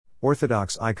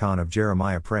Orthodox icon of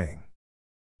Jeremiah praying.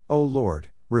 O Lord,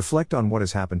 reflect on what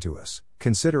has happened to us,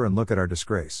 consider and look at our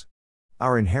disgrace.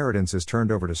 Our inheritance is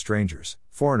turned over to strangers,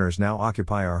 foreigners now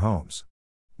occupy our homes.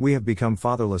 We have become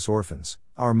fatherless orphans,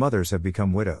 our mothers have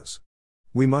become widows.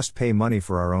 We must pay money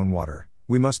for our own water,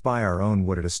 we must buy our own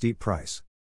wood at a steep price.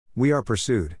 We are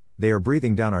pursued, they are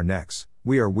breathing down our necks,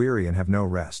 we are weary and have no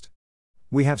rest.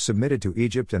 We have submitted to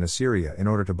Egypt and Assyria in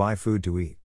order to buy food to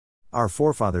eat. Our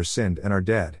forefathers sinned and are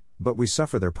dead, but we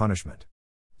suffer their punishment.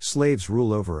 Slaves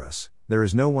rule over us, there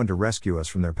is no one to rescue us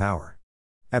from their power.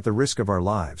 At the risk of our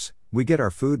lives, we get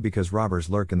our food because robbers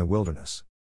lurk in the wilderness.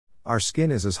 Our skin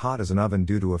is as hot as an oven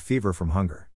due to a fever from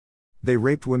hunger. They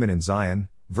raped women in Zion,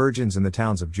 virgins in the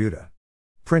towns of Judah.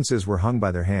 Princes were hung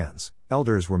by their hands,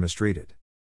 elders were mistreated.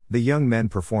 The young men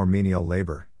perform menial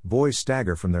labor, boys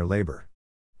stagger from their labor.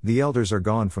 The elders are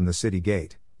gone from the city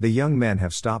gate, the young men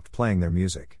have stopped playing their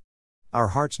music. Our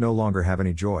hearts no longer have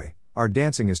any joy, our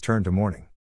dancing is turned to mourning.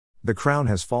 The crown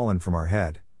has fallen from our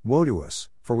head, woe to us,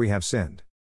 for we have sinned.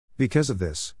 Because of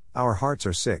this, our hearts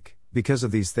are sick, because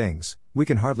of these things, we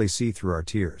can hardly see through our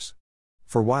tears.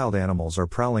 For wild animals are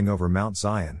prowling over Mount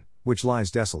Zion, which lies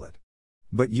desolate.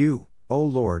 But you, O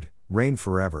Lord, reign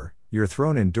forever, your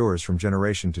throne endures from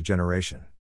generation to generation.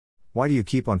 Why do you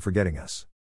keep on forgetting us?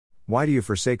 Why do you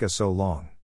forsake us so long?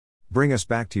 Bring us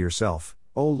back to yourself,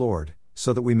 O Lord,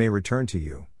 so that we may return to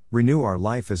you, renew our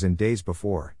life as in days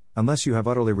before, unless you have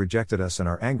utterly rejected us and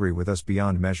are angry with us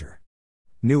beyond measure.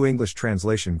 New English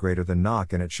translation: greater than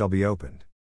knock and it shall be opened.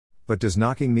 But does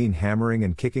knocking mean hammering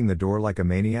and kicking the door like a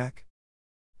maniac?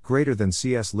 Greater than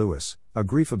C.S. Lewis, A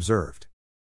Grief Observed.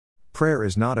 Prayer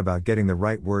is not about getting the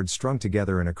right words strung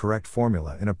together in a correct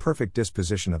formula in a perfect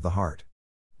disposition of the heart.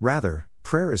 Rather,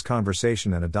 prayer is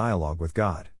conversation and a dialogue with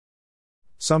God.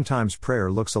 Sometimes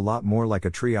prayer looks a lot more like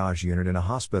a triage unit in a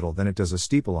hospital than it does a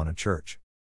steeple on a church.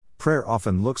 Prayer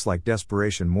often looks like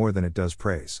desperation more than it does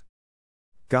praise.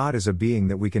 God is a being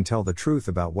that we can tell the truth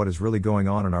about what is really going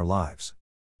on in our lives.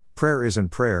 Prayer isn't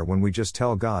prayer when we just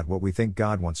tell God what we think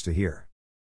God wants to hear.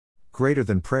 Greater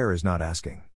than prayer is not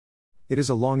asking. It is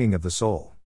a longing of the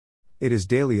soul. It is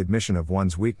daily admission of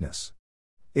one's weakness.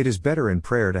 It is better in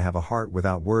prayer to have a heart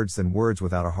without words than words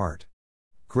without a heart.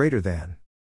 Greater than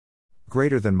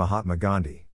Mahatma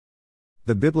Gandhi.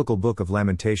 The biblical book of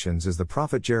Lamentations is the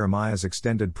prophet Jeremiah's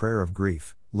extended prayer of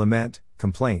grief, lament,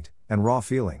 complaint, and raw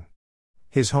feeling.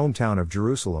 His hometown of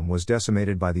Jerusalem was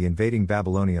decimated by the invading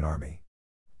Babylonian army.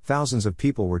 Thousands of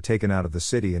people were taken out of the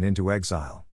city and into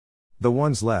exile. The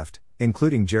ones left,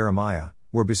 including Jeremiah,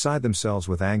 were beside themselves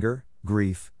with anger,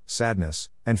 grief, sadness,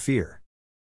 and fear.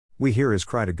 We hear his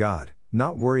cry to God,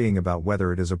 not worrying about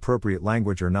whether it is appropriate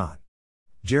language or not.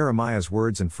 Jeremiah's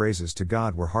words and phrases to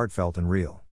God were heartfelt and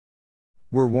real.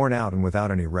 We're worn out and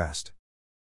without any rest.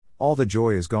 All the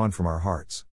joy is gone from our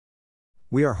hearts.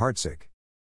 We are heartsick.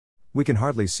 We can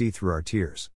hardly see through our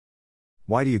tears.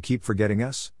 Why do you keep forgetting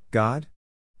us, God?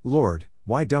 Lord,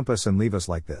 why dump us and leave us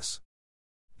like this?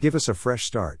 Give us a fresh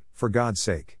start, for God's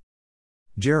sake.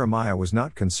 Jeremiah was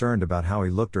not concerned about how he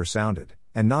looked or sounded,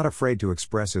 and not afraid to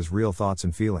express his real thoughts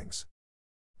and feelings.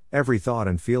 Every thought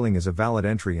and feeling is a valid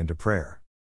entry into prayer.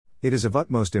 It is of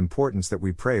utmost importance that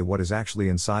we pray what is actually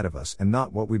inside of us and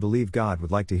not what we believe God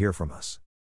would like to hear from us.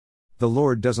 The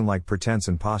Lord doesn't like pretense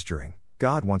and posturing,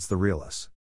 God wants the real us.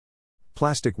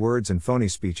 Plastic words and phony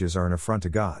speeches are an affront to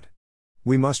God.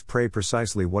 We must pray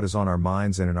precisely what is on our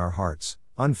minds and in our hearts,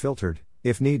 unfiltered,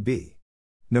 if need be.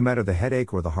 No matter the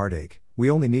headache or the heartache, we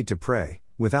only need to pray,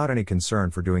 without any concern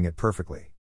for doing it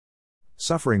perfectly.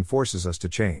 Suffering forces us to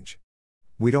change.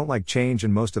 We don't like change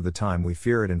and most of the time we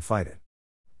fear it and fight it.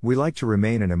 We like to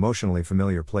remain in emotionally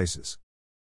familiar places.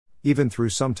 Even though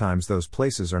sometimes those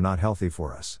places are not healthy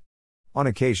for us. On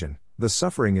occasion, the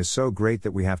suffering is so great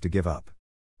that we have to give up.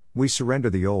 We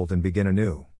surrender the old and begin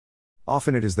anew.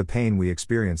 Often it is the pain we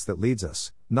experience that leads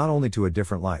us, not only to a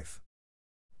different life,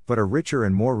 but a richer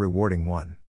and more rewarding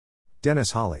one.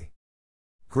 Dennis Holly.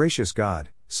 Gracious God,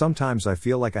 sometimes I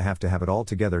feel like I have to have it all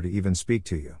together to even speak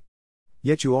to you.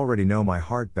 Yet you already know my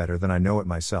heart better than I know it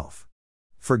myself.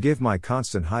 Forgive my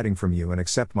constant hiding from you and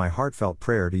accept my heartfelt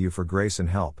prayer to you for grace and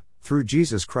help, through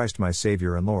Jesus Christ my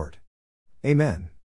Savior and Lord. Amen.